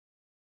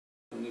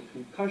a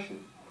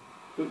concussion,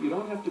 but you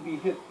don't have to be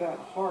hit that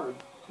hard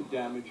to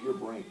damage your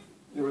brain.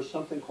 There is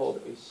something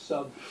called a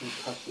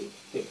subconcussive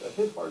hit, a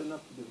hit hard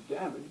enough to do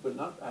damage, but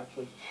not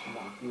actually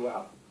knock you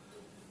out.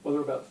 Well,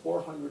 there are about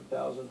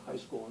 400,000 high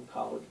school and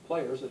college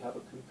players that have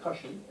a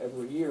concussion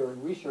every year,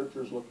 and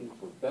researchers looking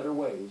for better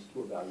ways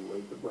to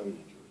evaluate the brain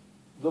injury.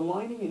 The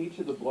lining in each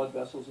of the blood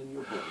vessels in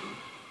your brain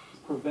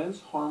prevents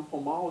harmful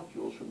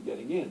molecules from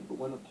getting in, but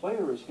when a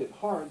player is hit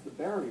hard, the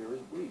barrier is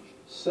breached.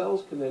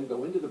 Cells can then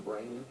go into the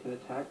brain and can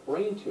attack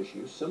brain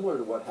tissue, similar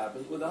to what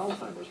happens with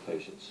Alzheimer's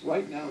patients.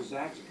 Right now,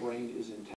 Zach's brain is intact.